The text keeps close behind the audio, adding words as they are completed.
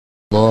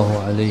الله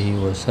عليه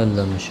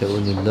وسلم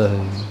شؤون الله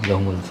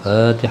لهم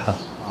الفاتحة.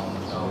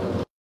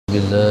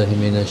 بالله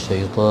من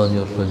الشيطان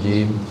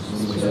الرجيم.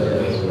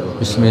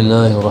 بسم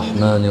الله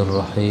الرحمن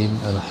الرحيم.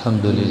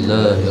 الحمد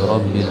لله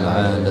رب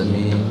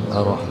العالمين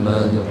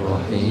الرحمن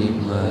الرحيم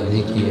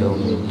مالك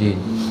يوم الدين.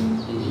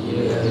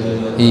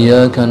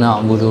 إياك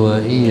نعبد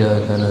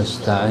وإياك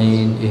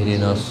نستعين.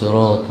 اهدنا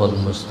الصراط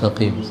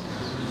المستقيم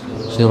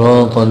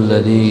صراط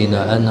الذين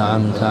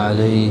أنعمت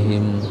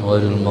عليهم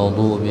غير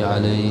المغضوب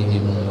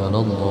عليهم ولا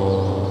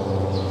الضالين.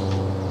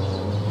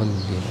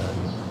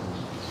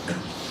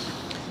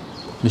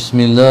 بسم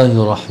الله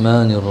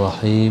الرحمن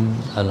الرحيم.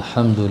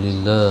 الحمد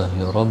لله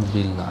رب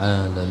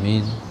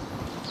العالمين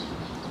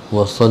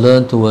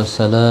والصلاة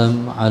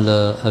والسلام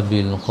على أبي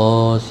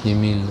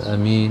القاسم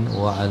الأمين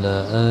وعلى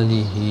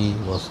آله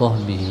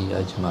وصحبه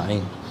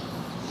أجمعين.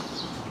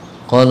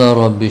 قال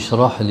رب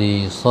اشرح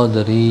لي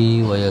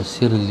صدري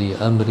ويسر لي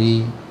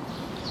أمري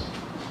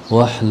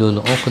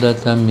واحلل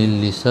عقدة من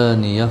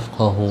لساني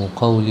يفقه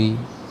قولي.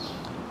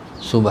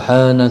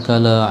 سبحانك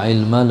لا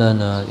علم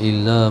لنا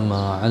إلا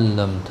ما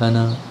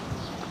علمتنا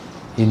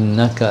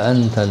إنك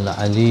أنت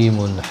العليم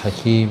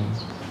الحكيم.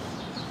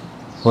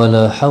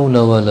 ولا حول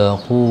ولا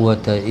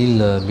قوة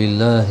إلا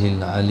بالله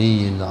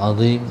العلي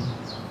العظيم.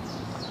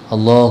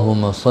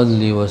 اللهم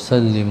صل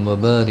وسلم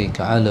وبارك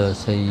على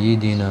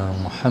سيدنا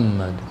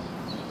محمد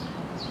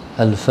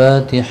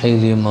الفاتح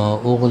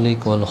لما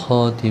أغلق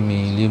والخاتم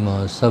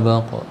لما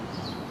سبق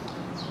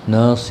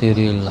ناصر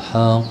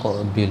الحق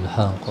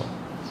بالحق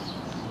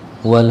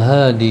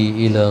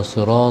والهادي إلى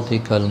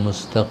صراطك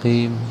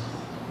المستقيم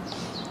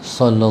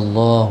صلى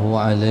الله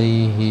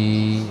عليه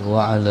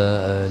وعلى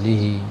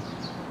آله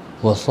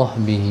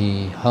وصحبه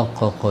حق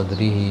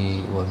قدره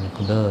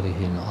ومقداره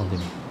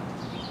العظيم.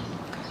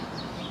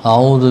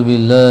 أعوذ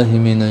بالله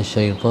من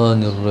الشيطان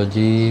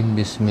الرجيم.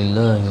 بسم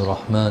الله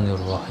الرحمن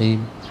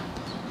الرحيم.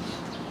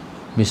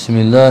 بسم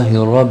الله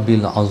الرب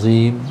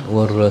العظيم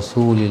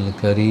والرسول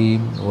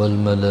الكريم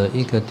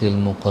والملائكة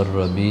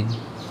المقربين.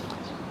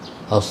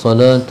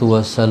 الصلاة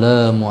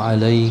والسلام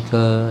عليك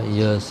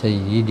يا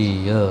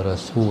سيدي يا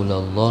رسول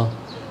الله.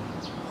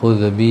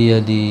 خذ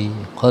بيدي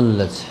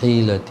قلت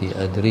حيلتي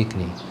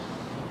أدركني.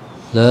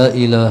 لا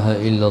إله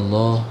إلا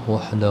الله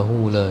وحده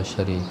لا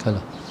شريك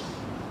له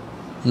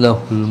له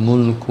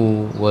الملك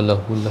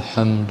وله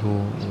الحمد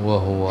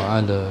وهو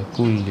على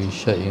كل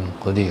شيء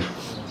قدير.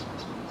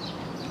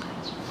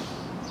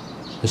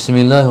 بسم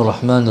الله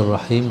الرحمن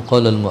الرحيم.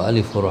 قال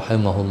المؤلف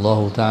رحمه الله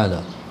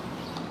تعالى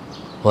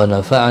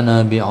ونفعنا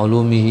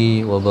بعلومه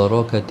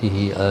وبركاته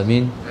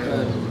آمين.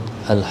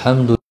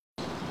 الحمد لله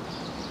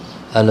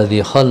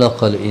الذي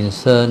خلق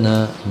الإنسان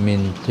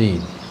من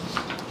طين.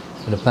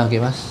 Depan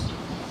sikit mas,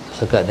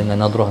 sekat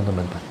dengan nadrah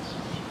teman-teman.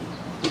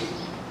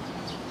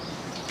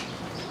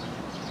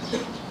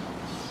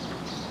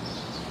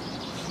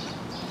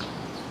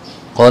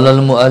 قال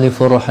المؤلف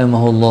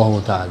رحمه الله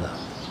تعالى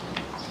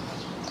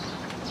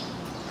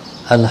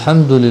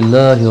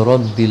Alhamdulillahi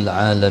Rabbil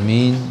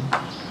Alamin.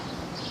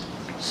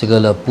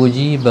 Segala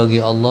puji bagi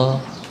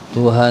Allah,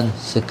 Tuhan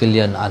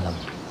sekalian alam.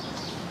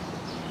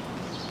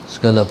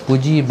 Segala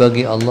puji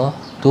bagi Allah,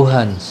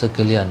 Tuhan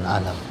sekalian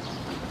alam.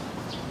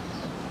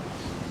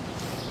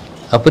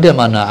 Apa dia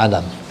makna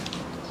alam?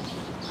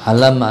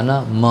 Alam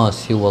makna ma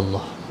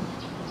siwallah.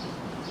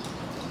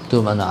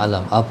 Itu makna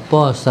alam.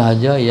 Apa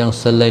sahaja yang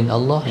selain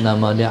Allah,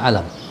 nama dia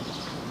alam.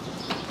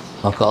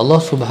 Maka Allah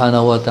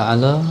Subhanahu wa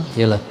ta'ala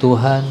ialah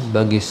Tuhan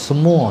bagi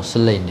semua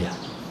selain dia.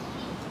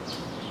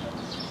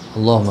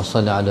 Allahumma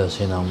salli ala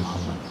sayyidina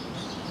Muhammad.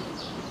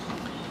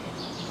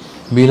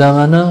 Bila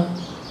mana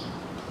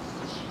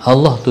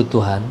Allah tu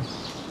Tuhan,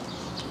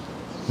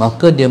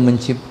 maka dia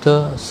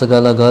mencipta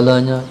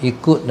segala-galanya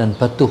ikut dan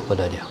patuh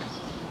pada dia.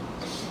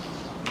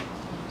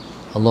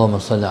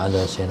 Allahumma salli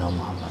ala sayyidina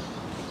Muhammad.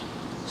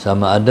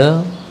 Sama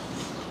ada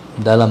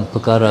dalam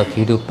perkara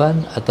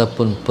kehidupan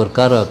ataupun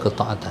perkara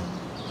ketaatan.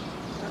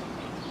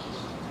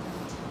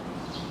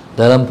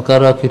 Dalam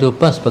perkara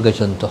kehidupan sebagai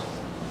contoh,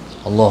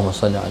 Allahumma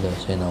salli ala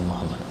sayyidina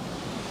Muhammad.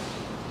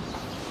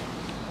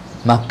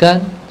 Makan,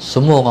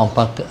 semua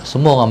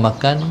orang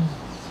makan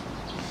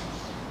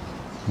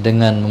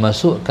dengan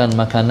memasukkan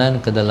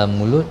makanan ke dalam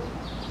mulut.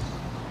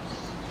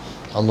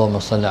 Allahumma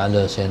salli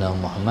ala sayyidina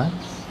Muhammad.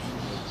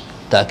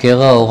 Tak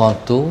kira orang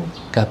tu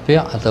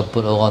kafir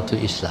ataupun orang tu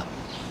Islam.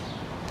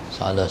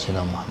 Sallallahu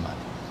sayyidina Muhammad.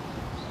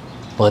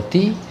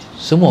 Berarti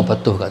semua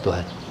patuh kat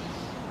Tuhan.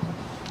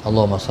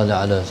 Allahumma salli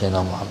ala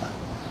sayyidina Muhammad.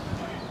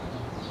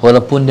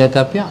 Walaupun dia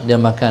kafir, dia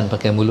makan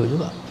pakai mulut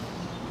juga.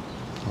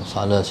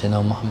 Sallallahu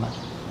sayyidina Muhammad.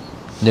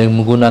 Dia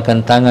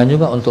menggunakan tangan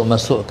juga untuk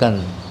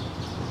masukkan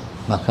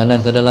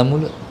makanan ke dalam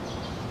mulut.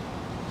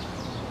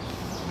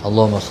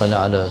 Allahumma salli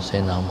ala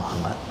sayyidina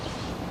Muhammad.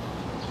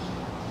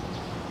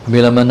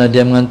 Bila mana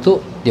dia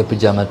mengantuk, dia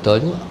pejam mata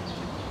juga.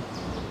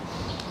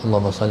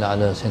 Allahumma salli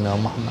ala sayyidina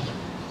Muhammad.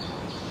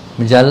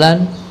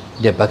 Berjalan,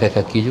 dia pakai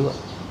kaki juga.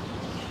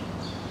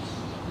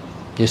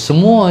 Dia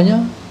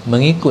semuanya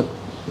mengikut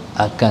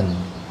akan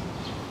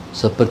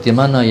seperti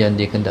mana yang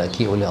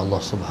dikehendaki oleh Allah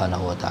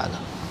Subhanahu wa taala.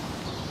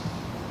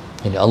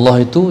 Jadi Allah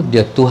itu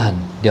dia Tuhan,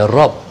 dia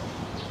Rabb.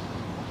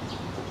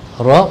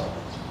 Rabb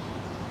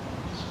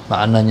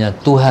maknanya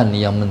Tuhan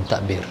yang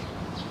mentadbir.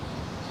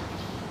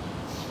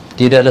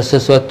 Tidak ada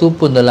sesuatu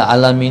pun dalam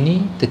alam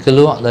ini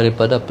terkeluar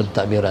daripada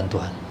pentadbiran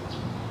Tuhan.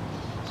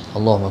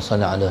 Allahumma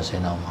salli ala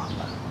sayyidina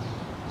Muhammad.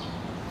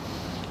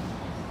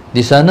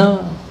 Di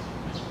sana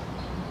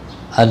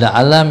ada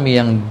alam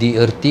yang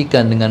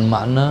diertikan dengan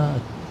makna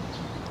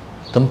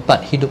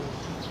tempat hidup,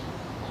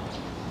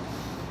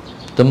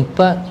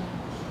 tempat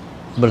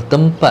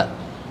bertempat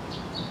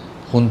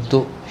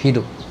untuk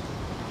hidup.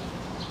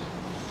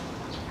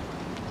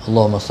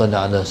 Allahumma salli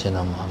ala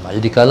sayyidina Muhammad.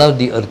 Jadi kalau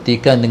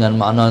diertikan dengan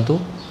makna tu,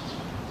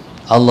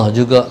 Allah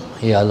juga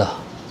ialah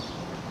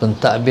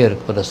pentadbir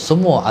kepada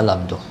semua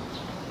alam tu.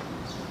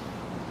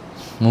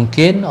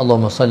 Mungkin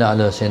Allahumma salli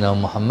ala sayyidina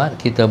Muhammad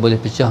kita boleh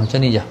pecah macam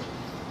ni je.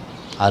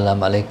 Alam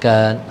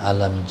malaikat,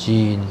 alam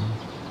jin,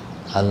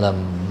 alam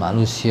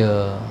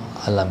manusia,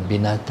 alam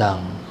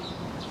binatang.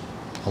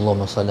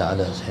 Allahumma salli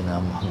ala sayyidina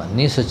Muhammad.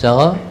 Ni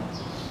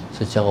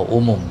secara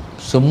umum.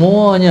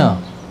 Semuanya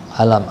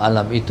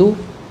alam-alam itu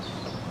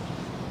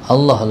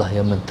Allah lah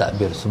yang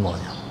mentadbir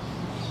semuanya.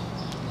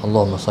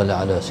 Allahumma salli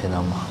ala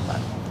sayyidina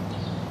Muhammad.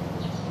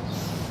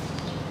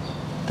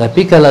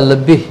 Tapi kalau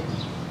lebih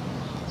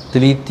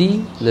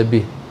teliti,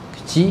 lebih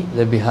kecil,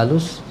 lebih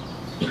halus,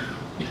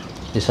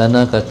 di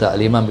sana kata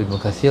Al-Imam Ibn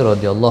Katsir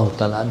radhiyallahu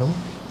ta'ala anhu,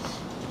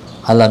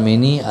 alam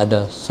ini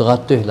ada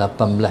 118,000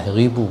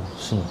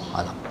 semua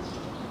alam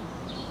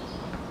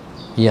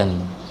yang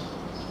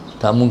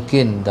tak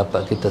mungkin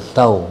dapat kita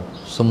tahu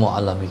semua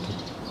alam itu.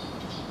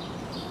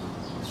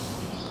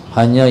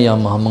 Hanya yang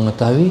Maha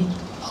mengetahui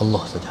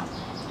Allah saja.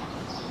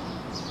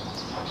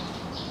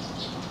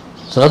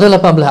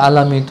 118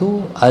 alam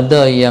itu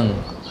ada yang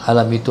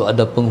alam itu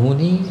ada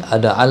penghuni,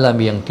 ada alam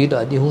yang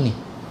tidak dihuni.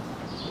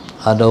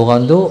 Ada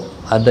orang duduk,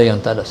 ada yang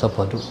tak ada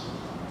siapa duduk.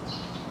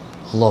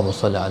 Allahumma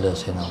salli ala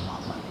sayyidina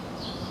Muhammad.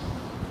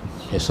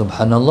 Ya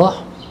subhanallah.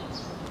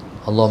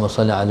 Allahumma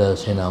salli ala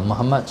sayyidina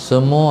Muhammad.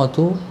 Semua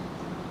tu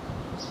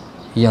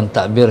yang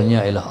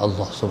takbirnya ialah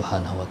Allah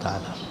Subhanahu wa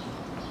taala.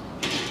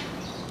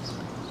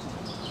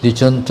 Di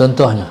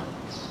contohnya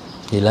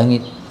di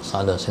langit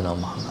sallallahu alaihi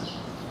wasallam Muhammad.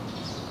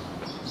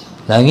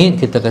 Langit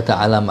kita kata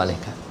alam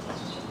malaikat.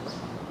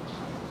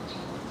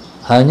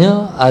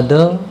 Hanya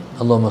ada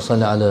Allahumma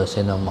salli ala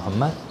sayyidina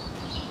Muhammad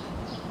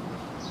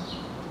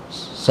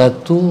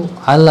satu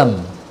alam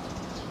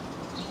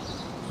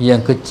yang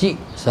kecil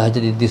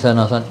sahaja di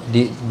sana,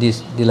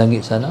 di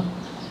langit sana,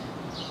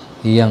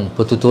 yang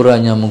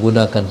pertuturannya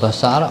menggunakan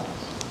bahasa Arab,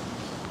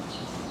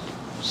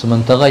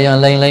 sementara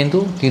yang lain-lain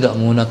tu tidak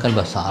menggunakan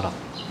bahasa Arab.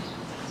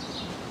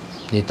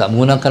 Dia tak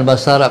menggunakan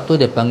bahasa Arab tu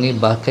dia panggil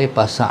pakai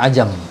bahasa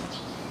ajam.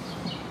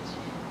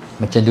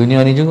 Macam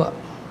dunia ni juga.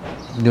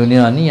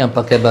 Dunia ni yang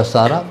pakai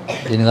bahasa Arab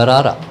di negara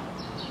Arab.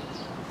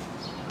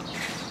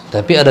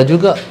 Tapi ada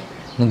juga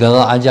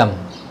negara ajam.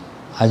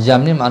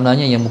 Ajam ni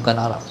maknanya yang bukan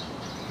Arab.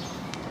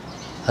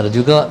 Ada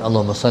juga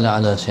Allahumma salli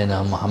ala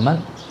sayyidina Muhammad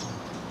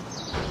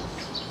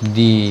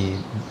di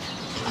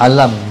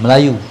alam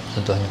Melayu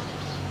contohnya,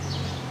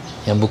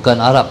 yang bukan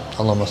Arab.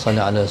 Allahumma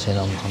salli ala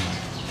sayyidina Muhammad.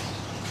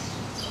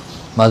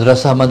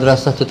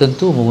 Madrasah-madrasah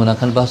tertentu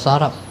menggunakan bahasa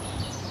Arab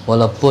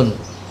walaupun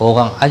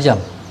orang ajam.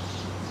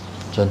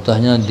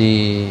 Contohnya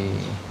di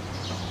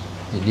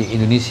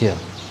Indonesia,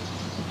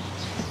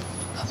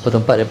 apa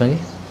tempat dia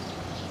panggil?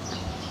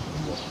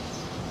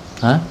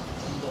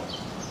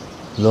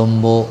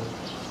 Lombok,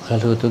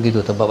 lalu tu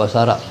gitu, tempat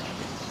bahasa Arab.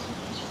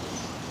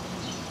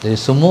 Jadi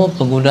semua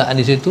penggunaan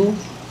di situ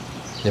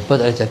mereka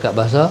tak boleh cakap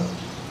bahasa,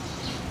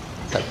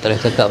 tak boleh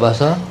cakap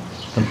bahasa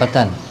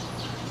tempatan.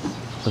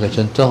 Sebagai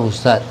contoh,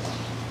 Ustaz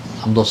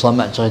Abdul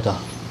Samad cerita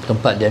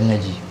tempat dia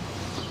mengaji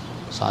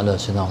salah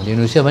senang di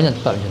Indonesia banyak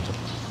tempat macam tu.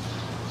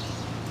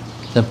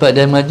 Tempat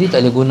dia mengaji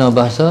tak boleh guna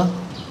bahasa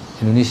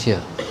Indonesia,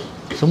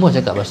 semua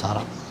cakap bahasa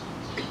Arab.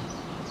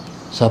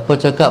 Siapa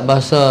cakap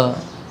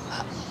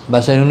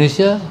bahasa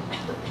Indonesia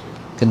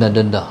kena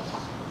denda.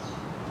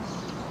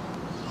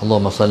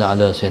 Allahumma salli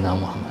ala sayyidina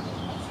Muhammad.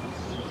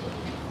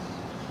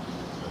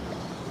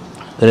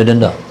 Kena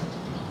denda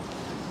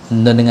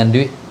dengan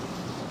duit.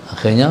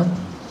 Akhirnya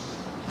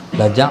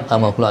belajar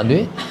tambah pula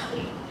duit,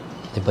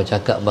 dia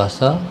cakap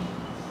bahasa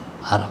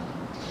Arab.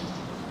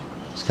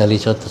 Sekali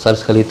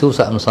tu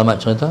Ustaz Muhammad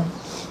cerita,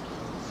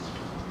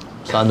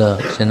 Ustaz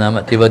Sayyidina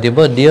Ahmad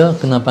tiba-tiba dia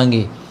kena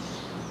panggil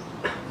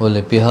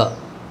oleh pihak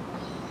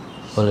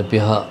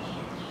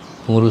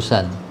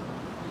pengurusan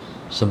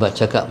sebab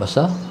cakap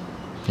bahasa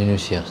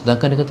Indonesia.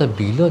 Sedangkan dia kata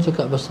bila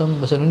cakap bahasa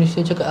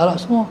Indonesia cakap Arab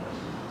semua.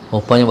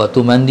 Rupanya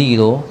waktu mandi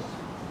tu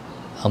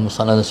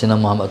Sayyidina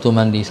Muhammad waktu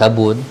mandi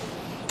sabun,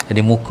 jadi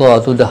muka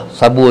tu dah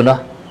sabun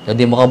dah,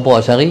 jadi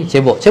merabak sehari,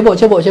 cebok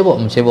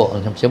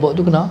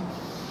tu kena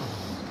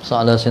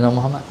Sayyidina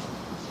Muhammad.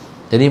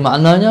 Jadi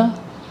maknanya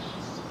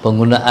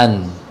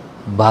penggunaan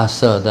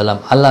bahasa dalam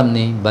alam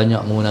ni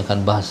banyak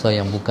menggunakan bahasa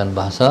yang bukan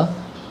bahasa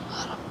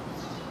Arab.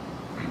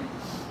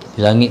 Di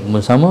langit pun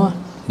sama,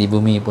 di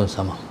bumi pun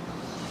sama.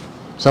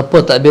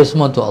 Siapa takbir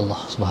semua tu? Allah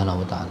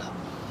Subhanahu wa taala.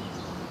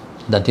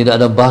 Dan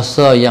tidak ada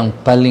bahasa yang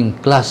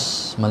paling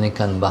kelas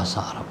melainkan bahasa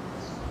Arab.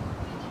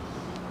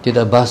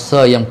 Tidak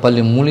bahasa yang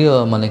paling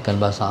mulia melainkan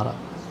bahasa Arab.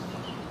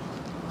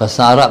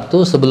 Bahasa Arab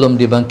tu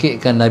sebelum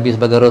dibangkitkan Nabi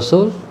sebagai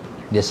Rasul,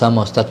 dia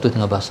sama status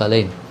dengan bahasa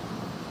lain.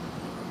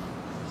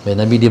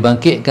 Bila Nabi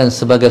dibangkitkan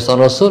sebagai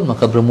seorang Rasul,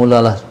 maka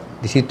bermulalah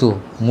di situ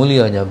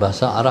mulianya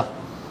bahasa Arab.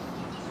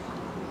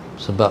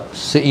 Sebab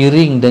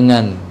seiring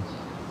dengan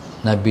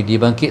Nabi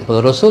dibangkit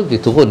sebagai Rasul,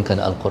 diturunkan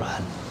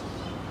Al-Quran.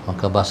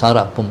 Maka bahasa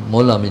Arab pun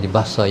mula menjadi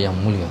bahasa yang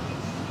mulia.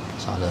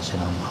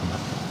 Sayyidina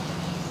Muhammad.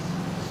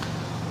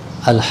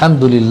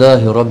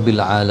 Alhamdulillahi Rabbil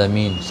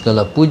Alamin.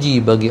 Segala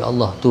puji bagi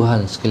Allah,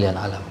 Tuhan sekalian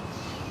alam.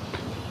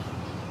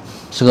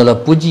 Segala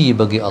puji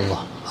bagi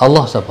Allah.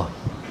 Allah siapa?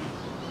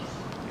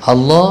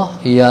 Allah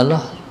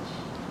ialah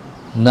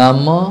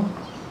nama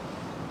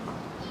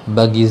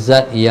bagi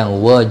zat yang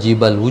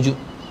wajibal wujud.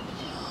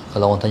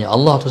 Kalau orang tanya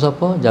Allah tu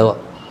siapa? Jawab,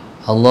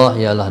 Allah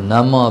ialah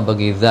nama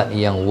bagi zat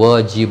yang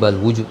wajibal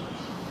wujud.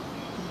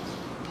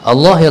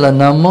 Allah ialah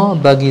nama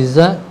bagi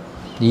zat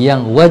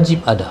yang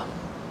wajib ada.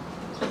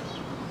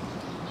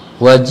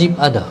 Wajib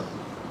ada.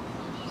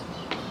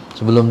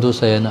 Sebelum tu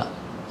saya nak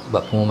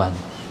buat pengumuman.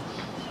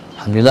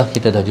 Alhamdulillah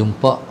kita dah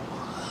jumpa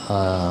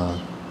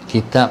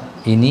kitab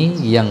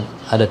ini yang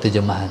ada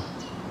terjemahan.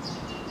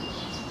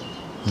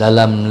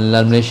 Dalam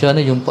Malaysia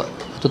ni jumpa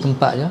satu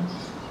tempat je.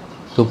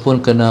 Tu pun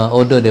kena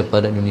order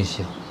daripada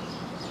Indonesia.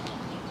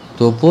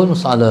 Tu pun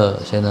masalah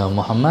Sayyidina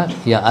Muhammad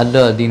yang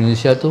ada di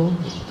Indonesia tu,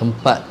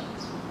 tempat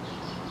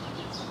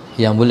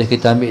yang boleh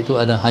kita ambil tu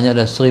hanya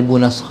ada 1000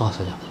 naskah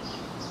saja.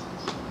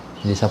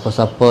 Jadi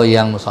siapa-siapa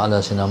yang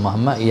masalah Sayyidina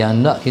Muhammad yang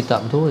nak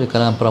kitab tu di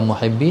kalangan para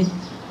muhibbin,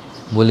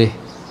 boleh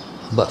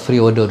buat free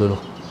order dulu.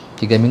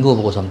 3 minggu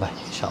baru sampai,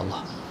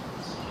 insya-Allah.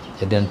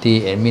 Jadi nanti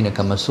admin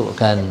akan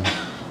masukkan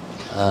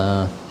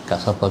kat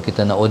siapa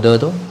kita nak order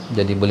tu,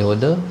 jadi boleh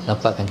order,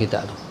 dapatkan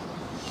kitab tu.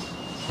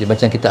 Dia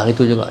macam kitab hari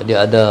tu juga,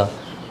 dia ada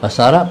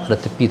bahasa Arab, ada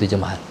tepi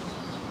terjemahan.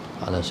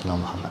 Allah Sayyidina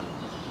Muhammad.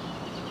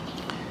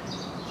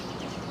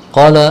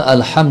 Qala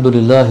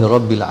alhamdulillahi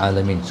rabbil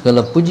alamin.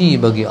 Segala puji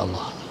bagi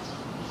Allah.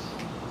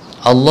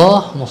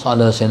 Allah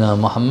Muhammad Sayyidina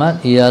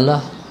Muhammad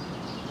ialah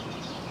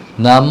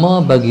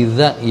nama bagi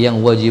zat yang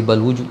wajibal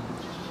wujud.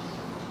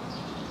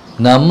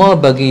 Nama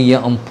bagi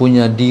yang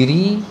mempunyai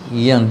diri,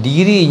 yang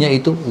dirinya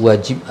itu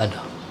wajib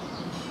ada.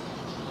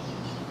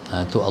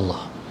 Itu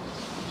Allah.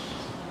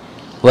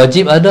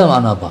 Wajib ada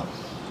makna apa?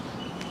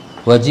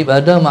 Wajib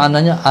ada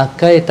maknanya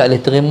akal tak boleh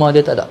terima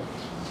dia tak ada.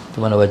 Itu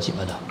mana wajib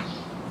ada.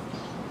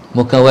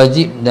 Bukan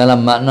wajib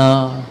dalam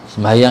makna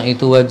sembahyang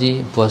itu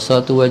wajib,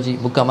 puasa tu wajib,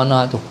 bukan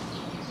makna tu.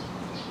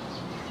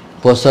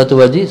 Puasa tu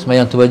wajib,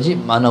 sembahyang tu wajib,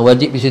 makna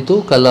wajib di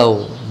situ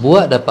kalau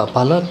buat dapat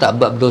pahala, tak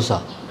buat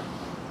berdosa.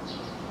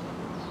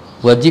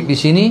 Wajib di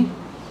sini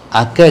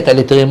akal tak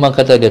boleh terima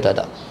kata dia tak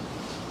ada.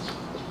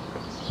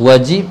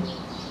 Wajib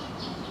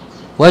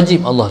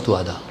Allah tu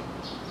ada.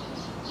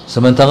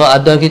 Sementara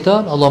ada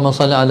kita, Allahumma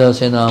salli ala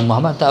Sayyidina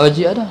Muhammad, tak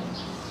wajib ada.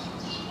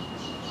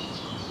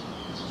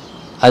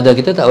 Ada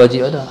kita tak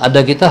wajib ada. Ada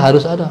kita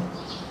harus ada.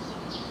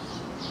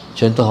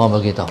 Contoh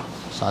orang beritahu,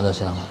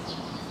 Sayyidina Muhammad.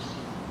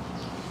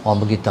 Orang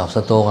beritahu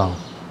satu orang,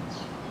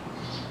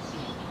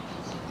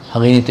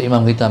 hari ini tu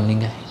imam kita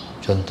meninggal.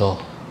 Contoh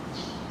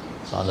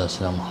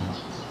Sayyidina Muhammad.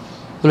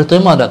 Boleh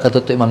terima tak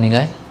kata tu imam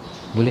meninggal?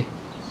 Boleh.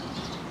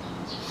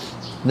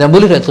 Dan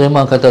boleh tak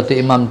terima kata tu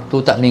imam tu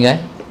tak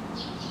meninggal?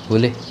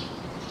 Boleh.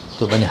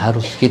 Tu maknanya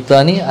harus. Kita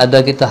ni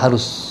ada, kita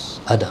harus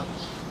ada.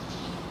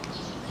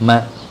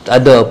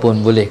 Ada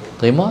pun boleh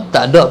terima,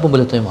 tak ada pun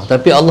boleh terima.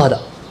 Tapi Allah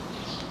tak.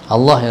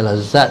 Allah ialah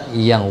zat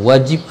yang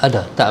wajib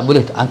ada. Tak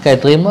boleh angkai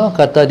terima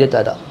kata dia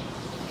tak ada.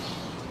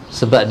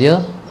 Sebab dia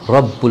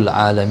Rabbul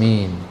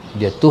Alamin.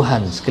 Dia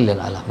Tuhan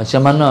sekalian alam.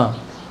 Macam mana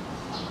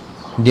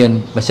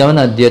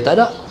dia tak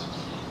ada,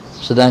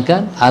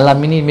 sedangkan alam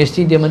ini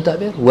mesti dia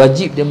mentadbir,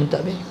 wajib dia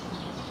mentadbir.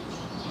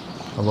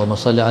 Allahumma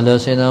salli ala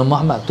Sayyidina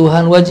Muhammad.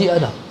 Tuhan wajib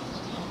ada.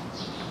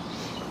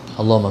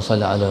 Allahumma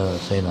salli ala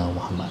Sayyidina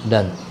Muhammad.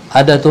 Dan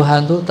ada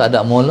Tuhan tu tak ada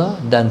mula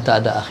dan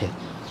tak ada akhir.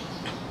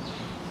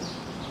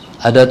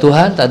 Ada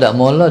Tuhan tak ada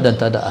mula dan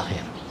tak ada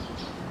akhir.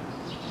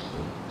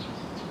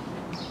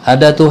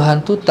 Ada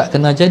Tuhan tu tak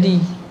kena jadi.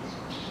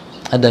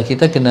 Ada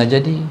kita kena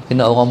jadi,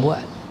 kena orang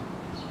buat.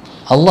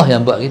 Allah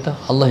yang buat kita,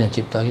 Allah yang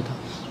cipta kita.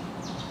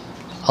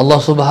 Allah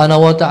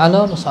Subhanahu wa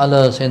taala,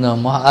 masalah Sayyidina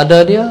Muhammad, ada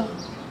dia,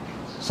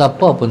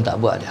 siapa pun tak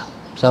buat dia,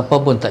 siapa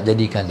pun tak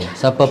jadikan dia,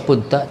 siapa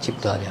pun tak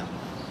cipta dia.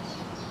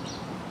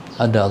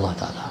 Ada Allah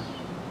Taala.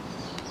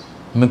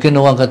 Mungkin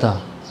orang kata,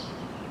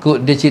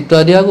 kot dia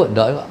cipta dia kot,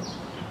 tak juga.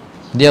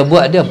 Dia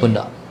buat dia pun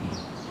tak.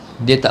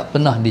 Dia tak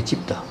pernah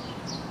dicipta.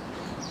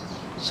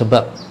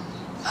 Sebab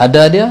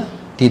ada dia,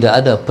 tidak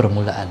ada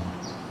permulaan.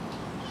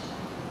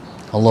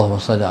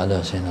 Allahumma salli ala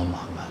Sayyidina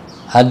Muhammad.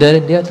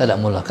 Ada dia, tak ada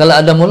mula. Kalau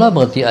ada mula,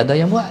 berarti ada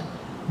yang buat.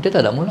 Dia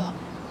tak ada mula.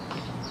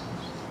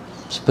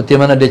 Seperti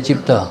mana dia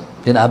cipta,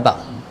 dia nak abang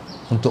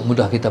untuk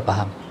mudah kita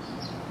faham.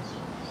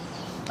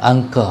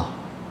 Angka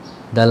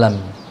dalam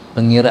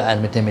pengiraan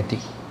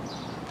matematik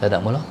tak ada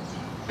mula.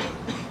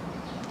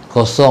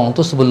 Kosong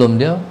tu sebelum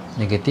dia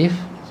negatif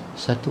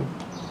 1,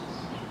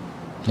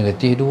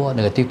 negatif 2,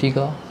 negatif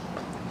 3.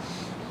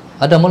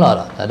 Ada mula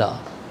tak? Tak ada.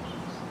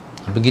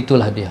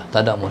 Begitulah dia,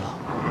 tak ada mula.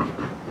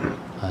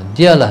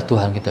 Dialah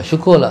Tuhan kita.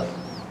 Syukurlah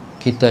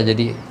kita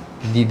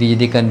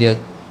dijadikan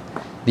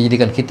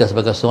kita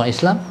sebagai seorang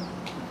Islam.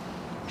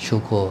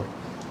 Syukur.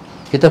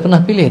 Kita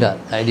pernah pilih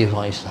tak nak jadi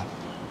seorang Islam?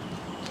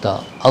 Tak.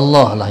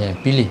 Allah lah yang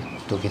pilih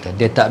untuk kita.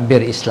 Dia takbir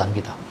Islam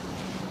kita.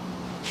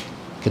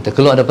 Kita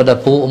keluar daripada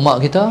perut mak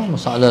kita,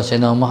 masalah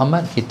Sayyidina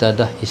Muhammad, kita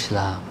dah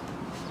Islam.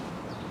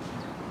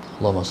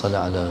 Allahumma salli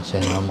ala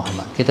Sayyidina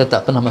Muhammad. Kita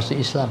tak pernah masuk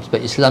Islam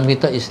sebab Islam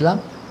kita Islam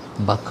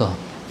bakar.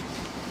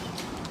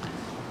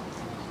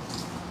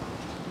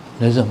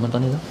 Nazam,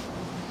 betul Nazam?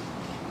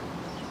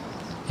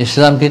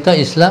 Islam kita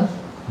Islam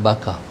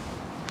bakar.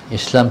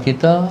 Islam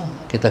kita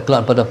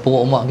keluar pada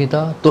perut mak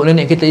kita, tok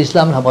nenek kita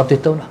Islam dah beratus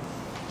tahun dah.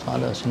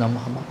 Salah Sayyidina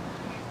Muhammad.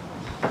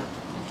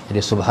 Jadi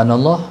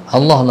subhanallah,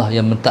 Allah lah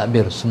yang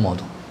mentadbir semua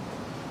tu.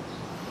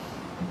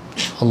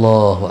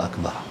 Allahu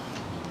Akbar.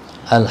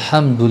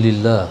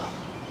 Alhamdulillah.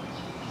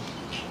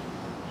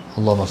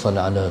 Allahumma salli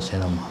ala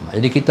Sayyidina Muhammad.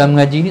 Jadi kita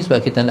mengaji ni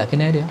sebab kita nak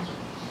kenal dia.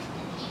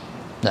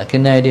 Nak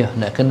kenal dia,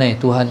 nak kenal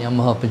Tuhan yang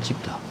Maha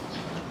Pencipta.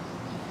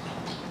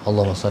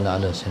 Allahumma salli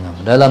ala Sayyidina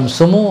Muhammad. Dalam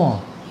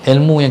semua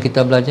ilmu yang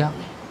kita belajar,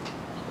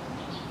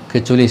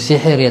 kecuali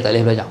sihir yang tak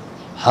boleh belajar.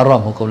 Haram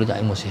hukum belajar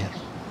ilmu sihir.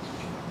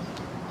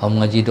 Orang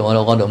mengaji tu,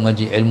 orang-orang dok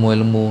mengaji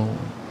ilmu-ilmu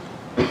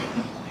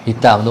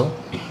hitam tu,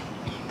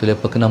 tu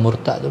lepas kena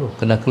murtad dulu,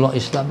 kena keluar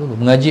Islam dulu.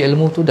 Mengaji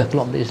ilmu tu dah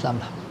keluar dari Islam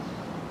dah.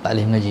 Tak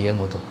boleh mengaji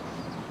ilmu tu.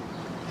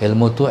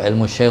 Ilmu tu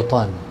ilmu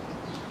syaitan.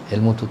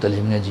 Ilmu tu tak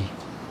boleh mengaji.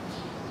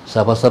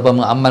 Siapa-siapa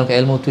mengamalkan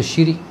ilmu tu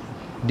syirik,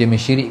 dia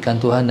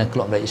mensyirikkan Tuhan dan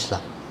keluar dari Islam.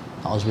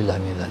 Auzubillah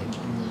min dzalik.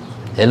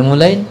 Ilmu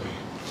lain,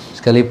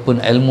 sekalipun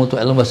ilmu tu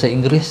ilmu bahasa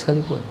Inggeris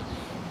sekalipun,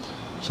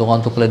 seorang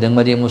tu kalau dia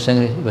mengaji ilmu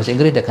bahasa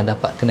Inggeris, dia akan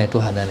dapat kenal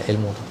Tuhan dalam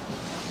ilmu tu.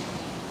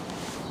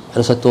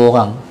 Ada satu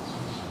orang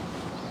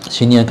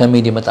senior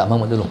kami di Mata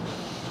Mahmud dulu,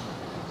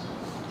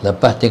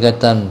 lepas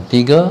tingkatan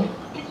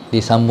 3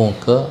 disambung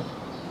ke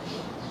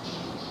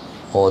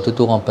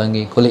tu orang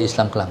panggil Kolej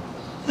Islam Kelang.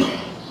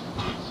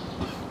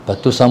 Lepas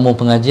tu sambung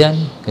pengajian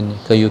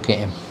ke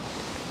UKM.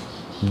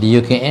 Di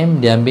UKM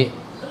dia ambil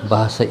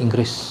bahasa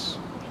Inggeris,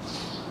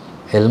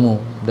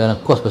 ilmu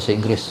dalam kos bahasa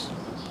Inggeris.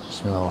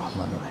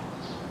 Bismillahirrahmanirrahim.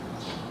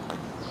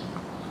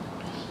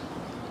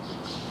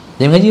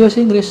 Dia mengaji bahasa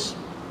Inggeris,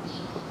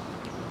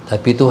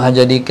 tapi Tuhan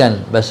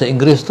jadikan bahasa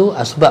Inggeris tu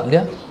asbab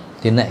dia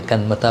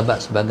dinaikkan martabat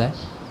sebagai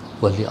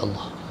wali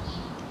Allah.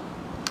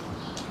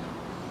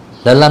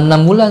 Dalam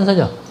 6 bulan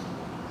saja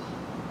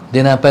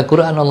dia nak hafal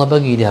Quran. Allah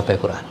bagi dia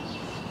hafal Quran.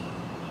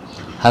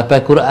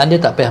 Hafal Quran dia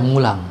tak payah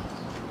mengulang.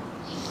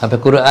 Hafal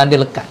Quran dia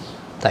lekat,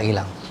 tak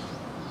hilang.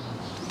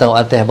 Tahu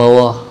atas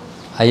bawah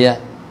ayat,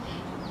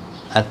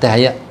 atas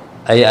ayat,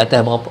 ayat atas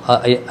berapa,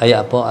 ayat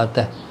apa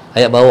atas,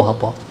 ayat bawah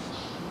apa,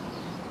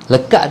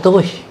 lekat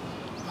terus.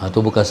 Tu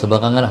bukan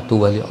sembarangan lah,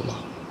 tu wali Allah.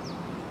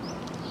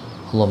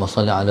 Allahumma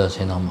salli ala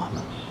Sayyidina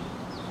Muhammad.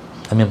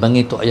 Kami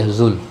panggil tu ayah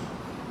Zul.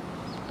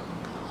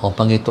 Orang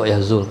panggil tu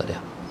ayah Zul kat dia.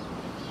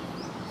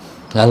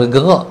 Kalau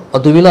gerak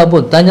waktu bila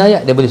pun tanya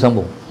ayat, dia boleh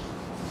sambung.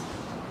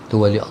 Tu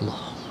wali Allah.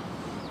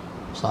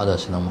 Sallallahu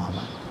alaihi wasallam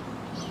Muhammad.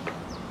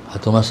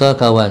 Satu masa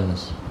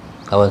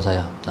kawan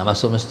saya nak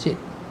masuk masjid,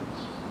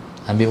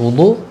 ambil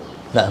wudu,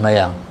 nak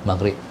sembahyang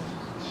maghrib.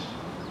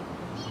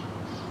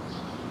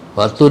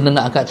 Waktu dia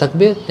nak angkat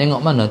takbir,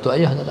 tengok mana tu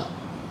ayah tak ada,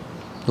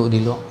 duduk di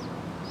luar.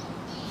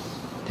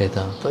 Dia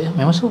kata, tu ayah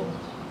main masuk.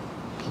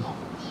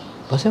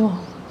 Pasal apa?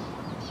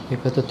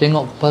 Dia kata,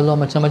 tengok kepala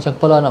macam-macam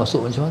kepala nak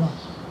masuk macam mana.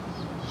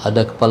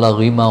 Ada kepala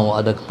rimau,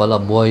 ada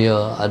kepala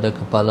buaya, ada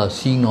kepala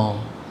singa,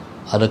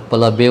 ada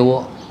kepala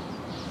bewak.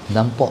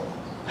 Nampak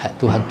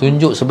Tuhan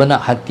tunjuk sebenar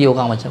hati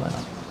orang macam mana.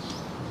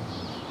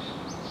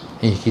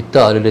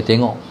 Kita ada dia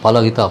tengok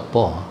kepala kita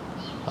apa,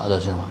 tak ada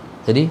semua.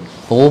 Jadi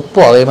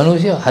perupa dari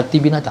manusia, hati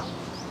binatang.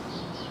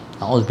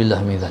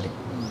 Auzubillah min dzalik.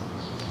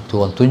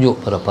 Tuhan tunjuk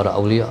pada para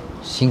awliya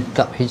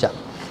singkap hijab.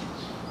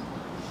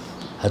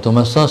 Satu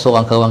masa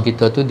seorang kawan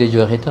kita tu dia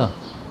jual kereta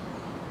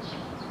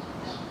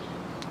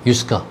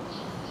Yuska,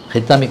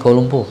 kereta ambil Kuala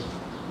Lumpur.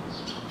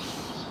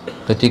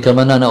 Ketika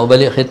mana nak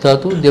balik kereta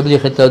tu, dia beli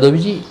kereta 2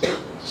 biji.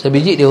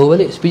 Sebiji dia bawa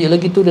balik, sebiji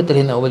lagi tu dia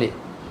terleh nak bawa balik.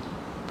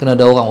 Kena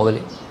ada orang bawa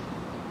balik.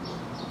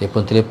 Dia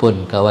pun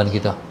telefon kawan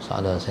kita,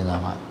 Salah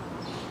Sayyidina.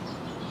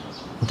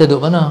 Kita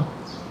duduk mana?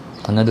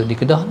 Kita duduk di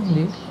Kedah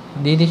ni,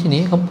 di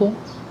sini kampung.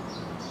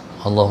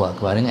 Allahu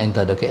Akbar, dengan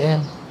enta ada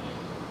KL.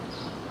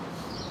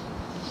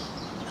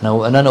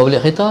 Anak nak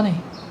balik kereta ni.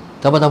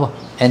 Tak apa.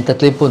 Enta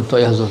telefon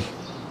Tok Yazul.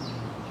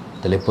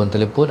 Telefon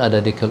ada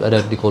di Kuala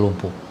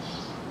Lumpur.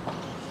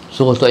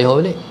 Suruh Tok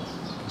Yazul balik.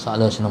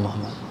 Salah Sayyidina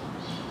Muhammad.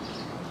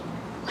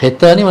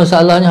 Kereta ni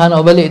masalahnya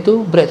nak balik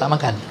tu brek tak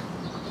makan.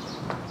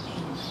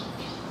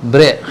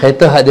 Brek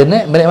kereta hak dia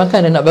naik, brek makan,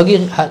 dia nak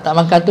bagi hak tak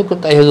makan tu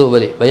tak Yazul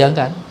balik.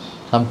 Bayangkan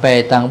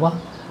sampai tang apa?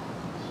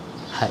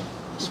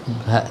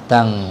 Hak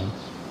tang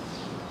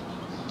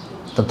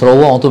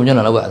terowong tu macam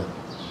mana nak buat?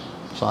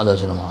 Soalan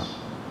Sayyidina Muhammad.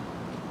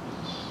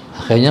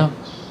 Akhirnya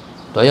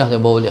tak payah dia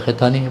bawa balik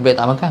kereta ni,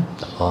 baik tak makan.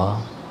 Tak apa.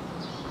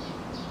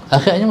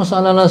 Akhirnya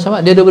masalah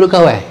sama, dia duduk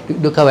kawai,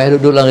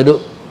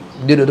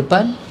 duduk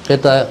depan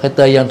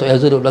kereta yang Tok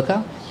Yazul duduk belakang.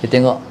 Dia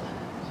tengok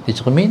di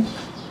cermin,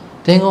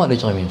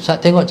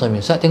 Sat tengok di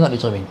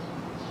cermin.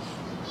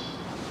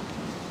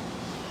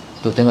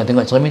 Tu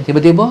tengok cermin,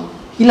 tiba-tiba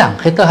hilang.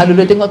 Kereta hadu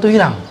dia tengok tu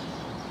hilang.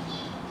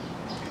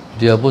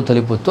 Dia pun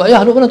telefon, Tok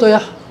Ayah duduk mana Tok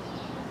Ayah?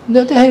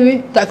 Dia atas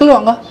highway, tak keluar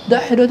kah?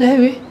 Dah duduk atas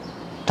highway.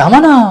 Tak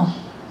mana?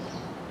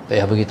 Tok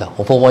Ayah beritahu,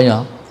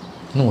 rupanya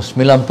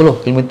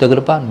 90 km ke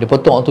depan, dia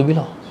potong waktu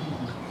bila.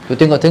 Dia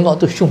tengok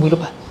tu syum ke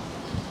depan.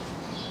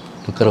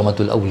 Tu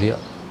karamatul awliya,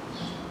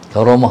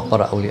 karamah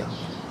para awliya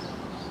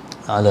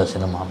ala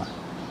Sayyidina Muhammad.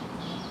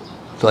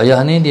 Tok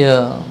Ayah ni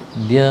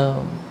dia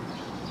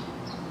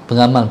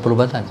pengamal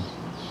perubatan.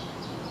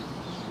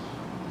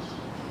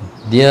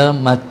 Dia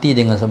mati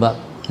dengan sebab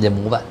dia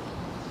mengubat.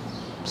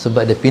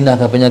 Sebab dia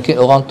pindahkan penyakit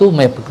orang tu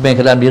main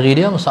ke dalam diri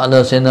dia,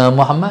 masalah Sayyidina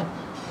Muhammad,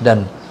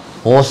 dan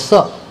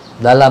rosak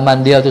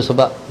dalaman dia tu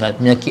sebab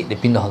penyakit dia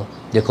pindah tu.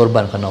 Dia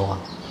korbankan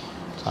orang.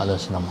 Masalah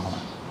Sayyidina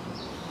Muhammad.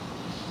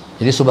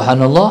 Jadi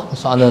subhanallah,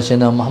 masalah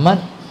Sayyidina Muhammad.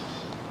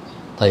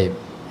 Taib.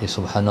 Jadi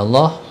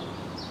subhanallah.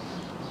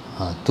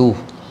 Tu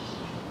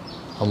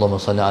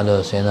Allahumma salli ala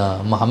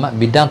Sayyidina Muhammad.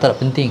 Bidang tak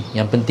penting,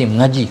 yang penting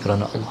mengaji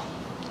kerana Allah.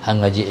 Hang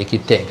ngaji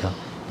arkitek ke,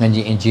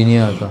 ngaji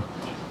engineer ke,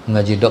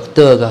 mengaji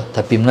doktor ke,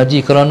 tapi mengaji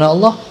kerana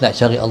Allah, nak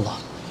cari Allah.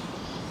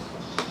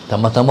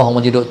 Tambah-tambah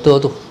orang mengaji doktor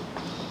tu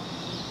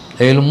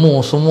ilmu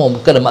semua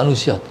bukan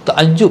manusia.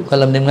 Takjub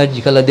kalau dia mengaji,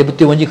 kalau dia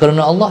betul mengaji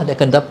kerana Allah, dia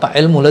akan dapat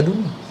ilmu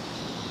laduni.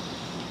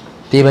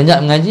 Dia banyak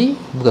mengaji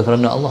bukan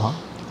kerana Allah,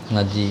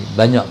 mengaji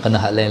banyak kerana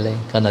hal lain-lain,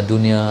 kerana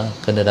dunia,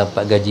 kerana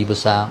dapat gaji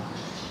besar,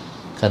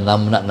 kerana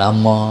nak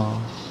nama.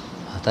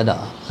 Tak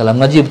ada. Kalau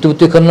mengaji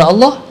betul-betul kerana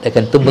Allah, dia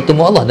akan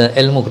bertemu Allah dan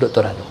ilmu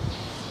kedoktoran tu.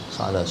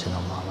 Salah Sayyidina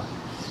Muhammad.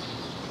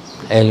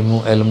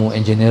 Ilmu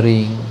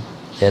engineering,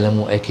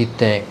 ilmu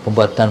arkitek,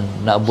 pembuatan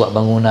nak buat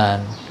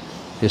bangunan,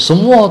 dia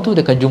semua tu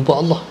dia akan jumpa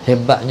Allah.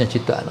 Hebatnya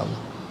ciptaan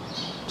Allah.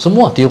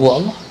 Semua tiru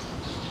Allah.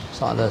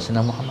 Salah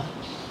Sayyidina Muhammad.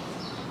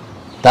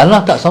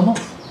 Tanah tak sama.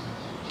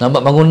 Nak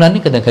buat bangunan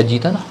ni kena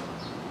kaji tanah.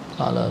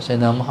 Salah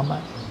Sayyidina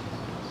Muhammad.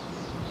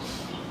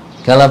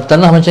 Kalau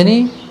tanah macam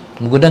ni,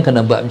 menggunakan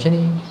kena buat macam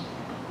ni.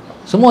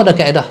 Semua ada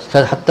kaedah.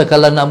 Hatta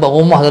kalau nak buat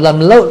rumah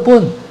dalam laut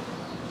pun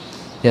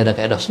dia ada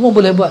kaedah. Semua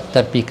boleh buat,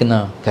 tapi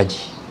kena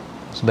kaji.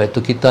 Sebab itu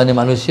kita ni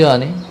manusia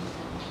ni,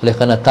 oleh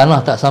kerana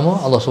tanah tak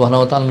sama, Allah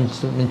Subhanahu Wa Taala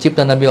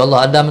mencipta Nabi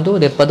Allah Adam tu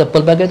daripada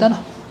pelbagai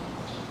tanah.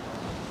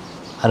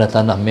 Ada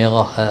tanah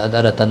merah,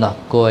 ada tanah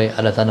koi,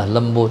 ada tanah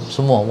lembut,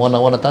 semua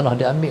warna-warna tanah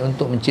dia ambil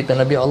untuk mencipta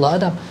Nabi Allah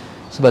Adam.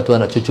 Sebab tu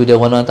anak cucu dia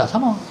warna tak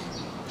sama.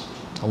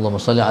 Allahumma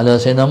salli ala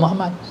Sayyidina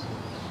Muhammad.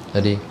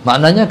 Jadi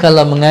maknanya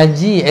kalau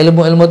mengaji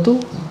ilmu-ilmu tu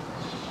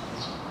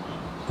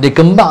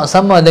dikembang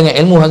sama dengan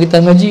ilmu yang kita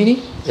mengaji ni,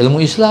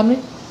 ilmu Islam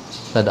ni,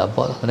 tak ada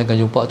apa lah, kita akan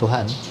jumpa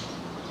Tuhan.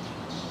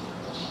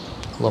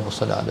 Allahumma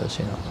salli ala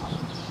Sayyidina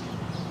Muhammad.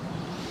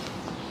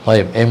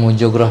 Baik, ilmu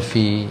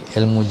geografi,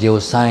 ilmu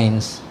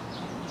geosains.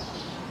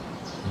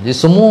 Jadi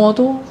semua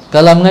tu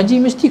kalau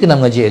mengaji mesti kena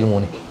mengaji ilmu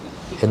ni,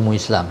 ilmu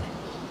Islam ni.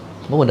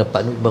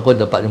 Baru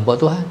dapat jumpa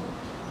Tuhan.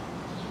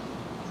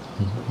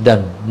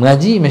 Dan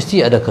mengaji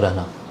mesti ada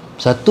kerana.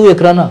 Satu ya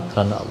kerana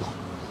Allah.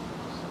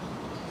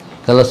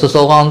 Kalau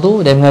seseorang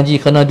tu dia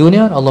mengaji kerana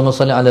dunia, Allahumma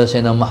salli ala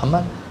Sayyidina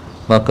Muhammad,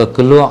 maka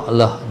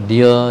keluarlah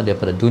dia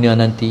daripada dunia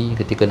nanti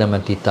ketika dia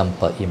mati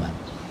tanpa iman.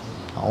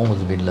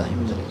 A'udzubillahi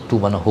min dzalik. Tu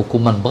mana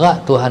hukuman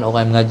berat Tuhan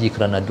orang yang mengaji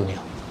kerana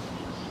dunia.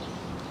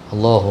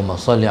 Allahumma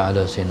salli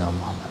ala Sayyidina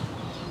Muhammad.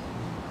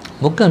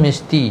 Bukan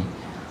mesti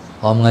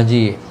orang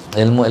mengaji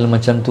ilmu-ilmu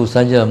macam tu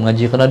saja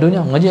mengaji kerana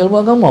dunia. Mengaji ilmu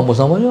agama pun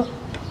sama juga.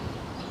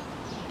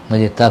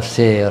 Mengaji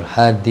tafsir,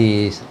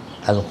 hadis,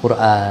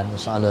 Al-Quran,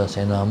 masalah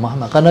Sayyidina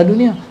Muhammad kerana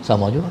dunia,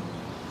 sama juga.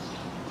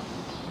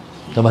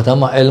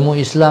 Tambah-tambah ilmu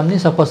Islam ni,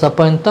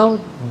 siapa-siapa yang tahu,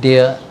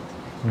 dia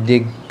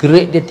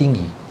grade dia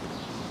tinggi.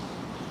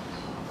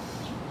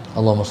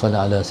 Allahumma salli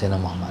ala Sayyidina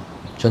Muhammad.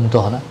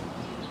 Contohlah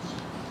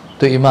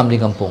tu imam di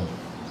kampung.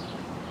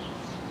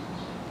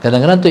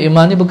 Kadang-kadang tu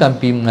imam ni bukan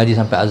pergi mengaji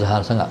sampai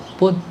Azhar sangat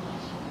pun,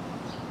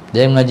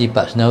 dia mengaji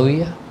Pak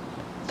Senawi ya.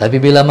 Tapi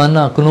bila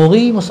mana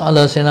kenuri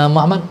masalah Sayyidina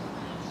Muhammad,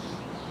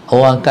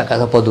 orang angkat kat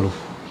siapa dulu?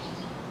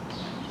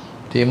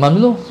 Tu imam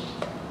dulu.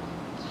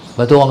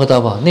 Lepas tu orang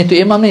kata apa? Ni tu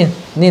imam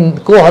ni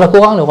kurang ada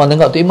kurang ni. Orang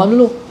tengok tu imam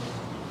dulu.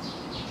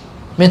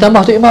 Main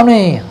tambah tu imam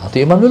ni.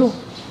 Tu imam dulu.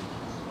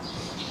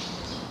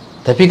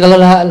 Tapi kalau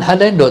hal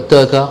lain,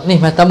 doktor ke,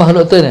 ni main tambah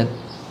doktor ni,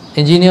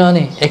 engineer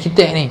ni,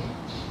 arkitek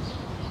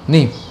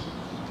ni,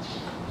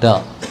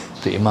 tak,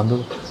 tu imam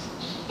dulu.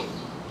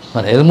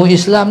 Ilmu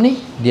Islam ni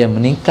dia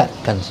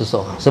meningkatkan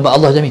seseorang. Sebab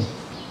Allah jamin,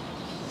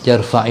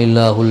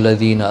 yarfa'illahu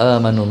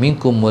alladhina amanu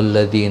minkum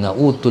walladhina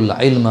utul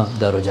ilma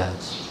darajat.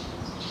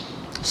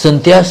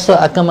 Sentiasa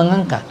akan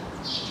mengangkat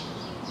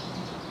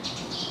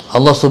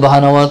Allah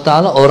Subhanahu Wa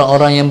Taala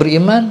orang-orang yang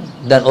beriman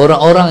dan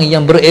orang-orang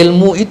yang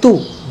berilmu itu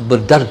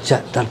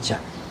berdarjat-darjat.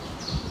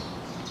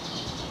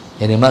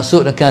 Yang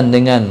dimaksudkan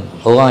dengan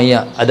orang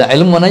yang ada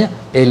ilmu, maknanya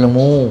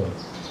ilmu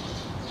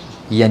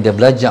yang dia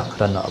belajar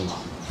kerana Allah.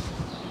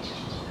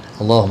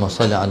 Allahumma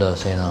salli ala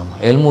sayyidina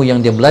Muhammad. Ilmu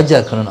yang dia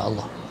belajar kerana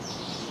Allah,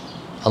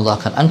 Allah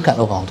akan angkat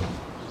orang tu.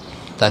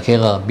 Tak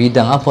kira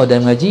bidang apa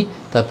dia mengaji,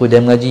 tapi dia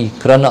mengaji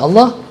kerana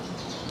Allah,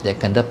 dia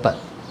akan dapat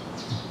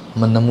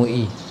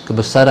menemui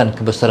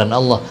kebesaran-kebesaran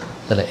Allah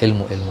dalam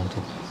ilmu-ilmu tu.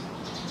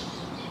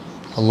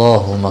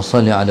 Allahumma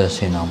salli ala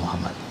sayyidina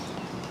Muhammad.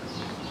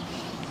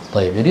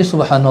 Baik, jadi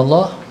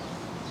subhanallah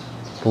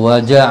wa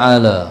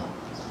ja'ala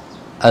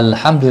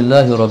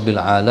alhamdulillahi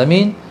rabbil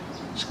alamin.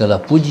 Segala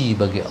puji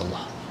bagi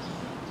Allah.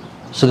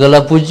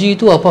 Segala puji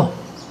itu apa?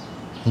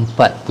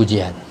 4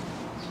 pujian.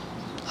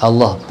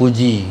 Allah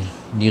puji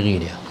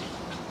diri dia,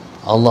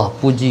 Allah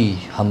puji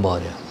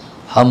hamba dia,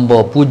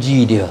 hamba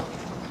puji dia,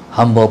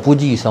 hamba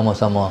puji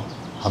sama-sama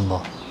hamba.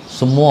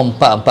 Semua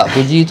 4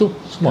 puji itu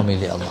semua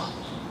milik Allah.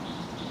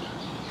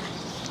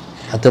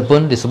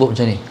 Ataupun disebut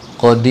macam ni,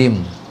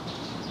 qadim,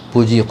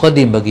 puji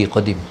qadim bagi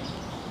qadim,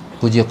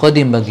 puji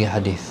qadim bagi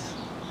hadis.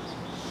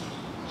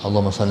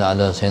 Allahumma salli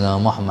ala sayyidina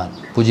Muhammad.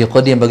 Puji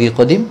qadim bagi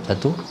qadim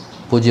satu,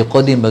 puji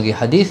qadim bagi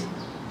hadis.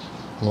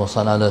 Allahumma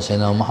salli ala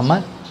sayyidina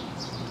Muhammad.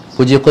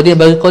 Puji qadim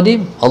bagi qadim,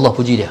 Allah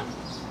puji dia.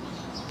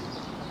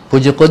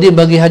 Puji qadim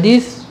bagi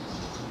hadis,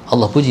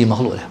 Allah puji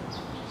makhluk dia.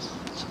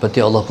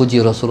 Seperti Allah puji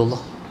Rasulullah,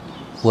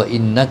 wa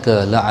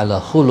innaka la'ala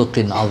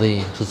khuluqin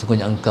azim.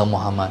 Sesungguhnya engkau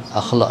Muhammad,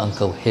 akhlak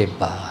engkau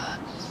hebat.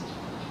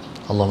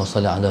 Allahumma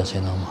salli ala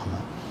sayyidina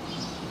Muhammad.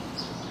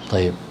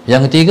 Taib.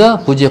 Yang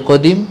ketiga, puji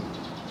qadim.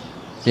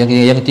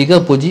 Yang ketiga,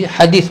 puji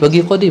hadis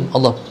bagi qadim.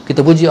 Allah,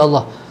 kita puji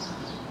Allah.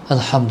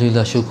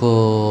 Alhamdulillah,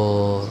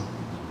 syukur.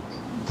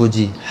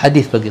 Puji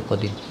hadis bagi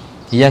qadim.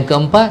 Yang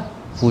keempat,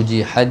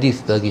 puji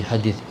hadis bagi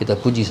hadis. Kita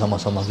puji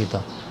sama-sama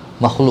kita.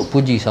 Makhluk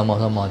puji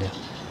sama-sama dia.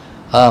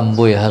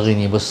 Amboi hari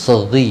ni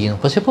berseri.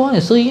 Pasal apa ni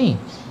seri ni?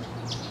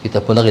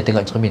 Kita pun lari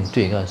tengok cermin.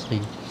 Tu kan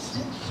seri.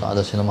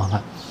 Sahabat Sayyidina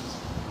Muhammad.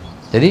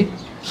 Jadi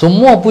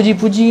semua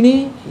puji-puji ni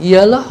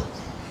ialah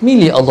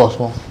milik Allah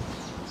semua.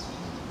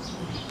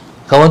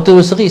 Kawan tu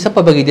berseri,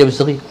 siapa bagi dia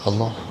berseri?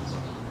 Allah.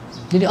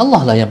 Jadi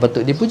Allah lah yang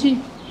patut dipuji.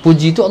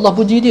 Puji tu Allah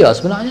puji dia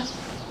sebenarnya.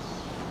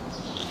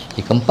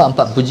 Di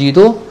keempat puji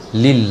tu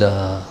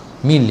lillah,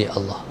 milik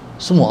Allah.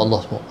 Semua Allah,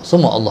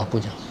 semua Allah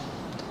puja.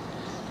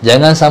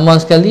 Jangan sama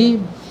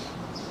sekali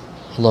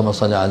Allahumma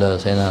salli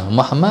ala sayyidina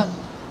Muhammad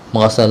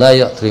merasa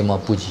layak terima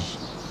puji.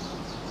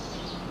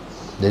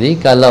 Jadi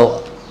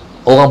kalau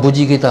orang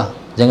puji kita,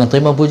 jangan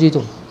terima puji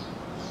tu.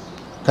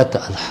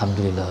 Kata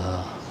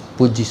alhamdulillah,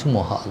 puji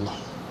semua hak Allah.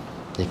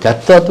 Jadi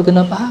kata tu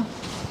kena faham,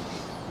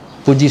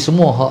 puji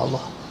semua hak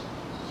Allah.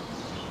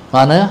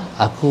 Maknanya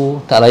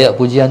aku tak layak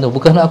pujian tu,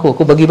 bukan aku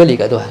bagi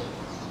balik kat Tuhan.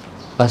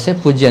 Pasal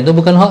pujian tu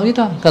bukan hak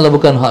kita. Kalau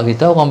bukan hak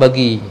kita, orang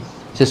bagi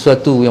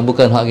sesuatu yang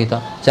bukan hak kita,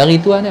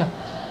 cari Tuhan dia.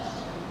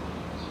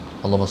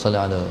 Allahumma salli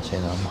ala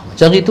sayyidina Muhammad.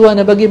 Cari Tuhan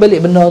dia bagi balik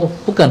benda tu.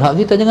 Bukan hak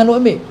kita, jangan lu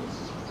ambil.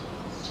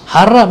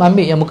 Haram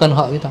ambil yang bukan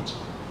hak kita.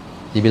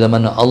 Jadi bila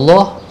mana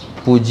Allah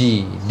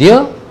puji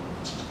dia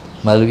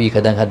melalui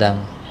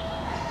kadang-kadang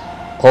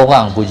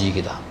orang puji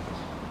kita.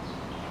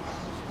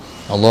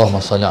 Allahumma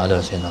salli ala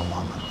sayyidina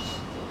Muhammad.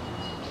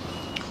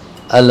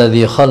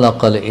 Alladhi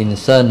khalaqal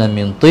insana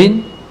min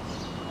tin,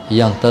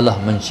 yang telah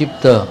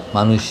mencipta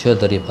manusia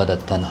daripada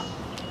tanah.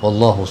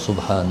 Wallahu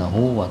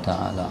subhanahu wa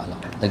ta'ala alam.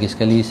 Lagi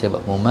sekali saya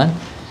buat pengumuman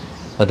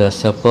pada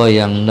siapa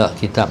yang nak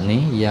kitab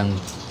ni, yang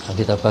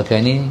kita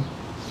pakai ni,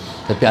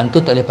 tapi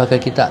antum tak boleh pakai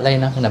kitab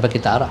lain lah, kena pakai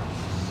kitab Arab.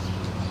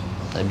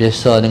 Tak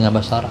biasa dengan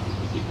bahasa Arab.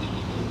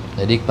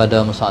 Jadi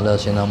kepada masalah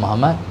Sayyidina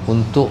Muhammad,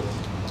 untuk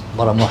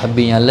para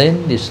muhabbin yang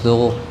lain di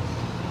seluruh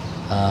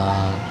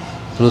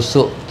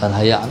pelusuk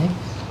Tanah Hayak ni,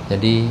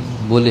 jadi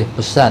boleh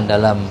pesan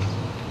dalam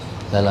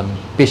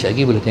page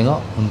lagi, boleh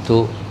tengok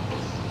untuk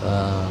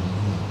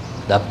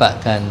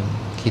dapatkan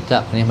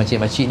kitab ni.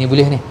 Makcik-makcik ni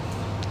boleh ni,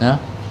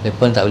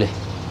 mereka tak boleh.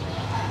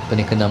 Mereka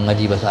ni kena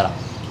mengaji bahasa Arab.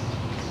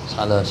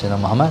 Salah Sayyidina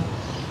Muhammad.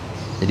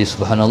 Jadi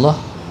subhanallah,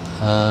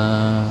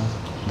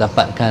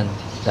 dapatkan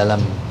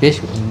dalam page,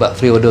 buat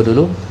free order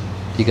dulu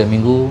 3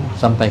 minggu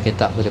sampai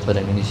kitab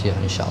daripada Indonesia,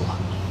 insyaAllah.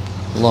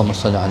 Allahumma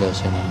salli ala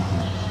sayyidina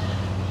Muhammad.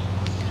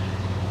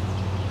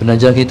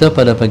 Penajar kita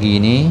pada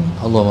pagi ini,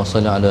 Allahumma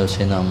salli ala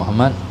sayyidina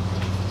Muhammad,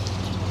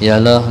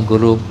 ialah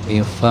grup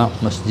infak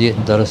masjid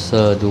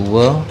Darsa 2,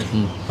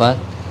 4,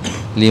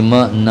 5, 6,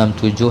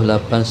 7,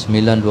 8,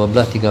 9,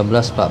 12,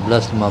 13,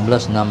 14,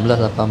 15,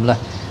 16, 18,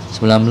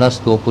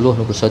 19,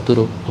 20,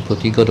 21,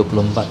 23,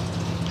 24.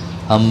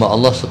 Hamba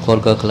Allah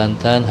sekeluarga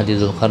Kelantan, Haji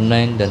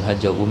Zulkarnain dan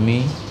Haji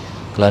Umi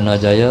Kelana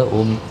Jaya,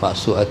 Pak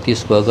Suati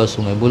sekeluarga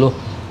Sungai Buloh,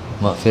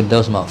 Mak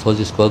Firdaus, Mak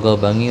Fauzi sekeluarga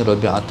Bangi,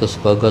 Rabi'atus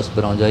sekeluarga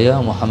Seberang Jaya,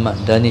 Muhammad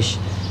Danish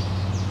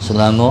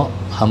Selangor,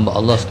 hamba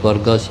Allah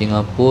sekeluarga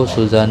Singapura,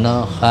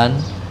 Suzana Khan,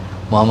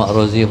 Muhammad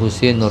Rozi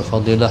Husin, Nur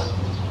Fadilah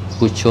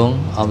Puchong,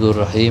 Abdul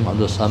Rahim,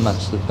 Abdul Samad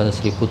serta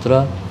Sri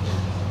Putra,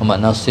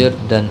 Muhammad Nasir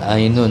dan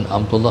Ainun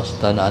Abdullah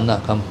serta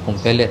anak-anak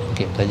Kampung Pelet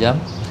Bukit Tajam,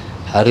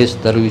 Haris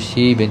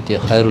Darwisi binti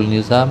Khairul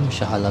Nizam,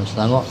 Shah Alam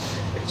Selangor,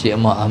 Cik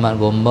Mak Ahmad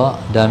Gombak,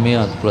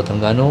 Damia Pulau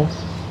Terengganu,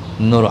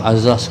 Nur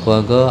Azaz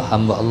keluarga,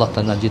 hamba Allah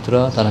Tanah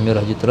Jitra, Tanah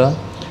Merah Jitra,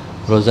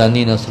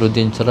 Rozani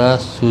Nasruddin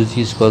Ceras,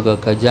 Suzi keluarga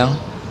Kajang,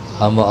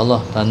 hamba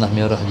Allah Tanah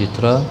Merah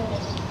Jitra,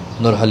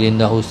 Nur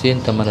Halinda Husin,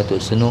 Taman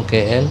Datuk Senu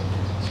KL,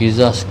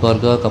 Fiza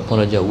keluarga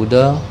Kampung Raja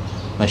Uda,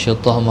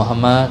 Masyaitah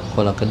Muhammad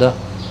Kuala Kedah,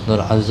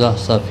 Nur Azah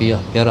Safiyah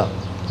Perak.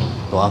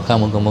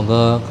 Doakan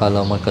moga-moga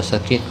kalau mereka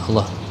sakit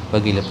Allah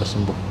bagi lepas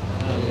sembuh.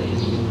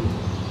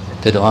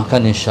 Kita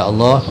doakan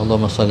insya-Allah,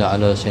 Allahumma salli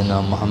ala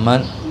sayyidina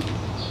Muhammad,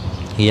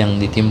 yang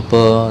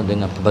ditimpa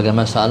dengan pelbagai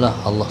masalah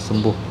Allah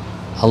sembuh,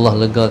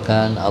 Allah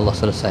legakan, Allah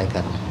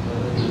selesaikan.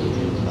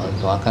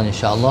 Doakan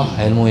insya-Allah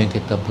ilmu yang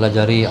kita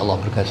pelajari Allah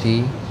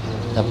berkati,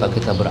 dapat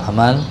kita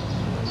beramal.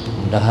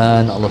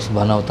 Mudah-mudahan Allah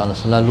Subhanahu Wa Taala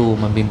selalu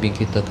membimbing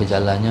kita ke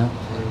jalannya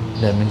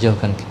dan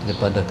menjauhkan kita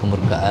daripada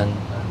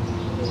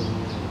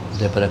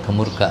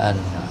kemurkaan.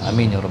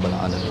 Amin ya rabbal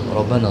alamin.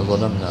 Rabbana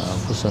zalamna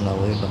anfusana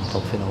wa illam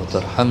taghfir wa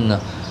tarhamna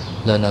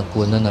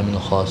lanakunanna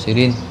minal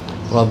khasirin.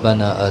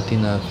 Rabbana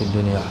atina fid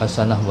dunya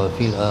hasanah wa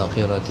fil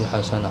akhirati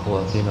hasanah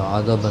wa qina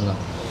adzabannar.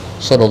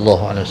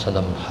 Sallallahu alaihi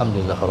wasallam.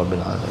 Alhamdulillah rabbil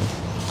alamin.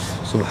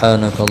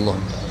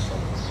 Subhanakallahumma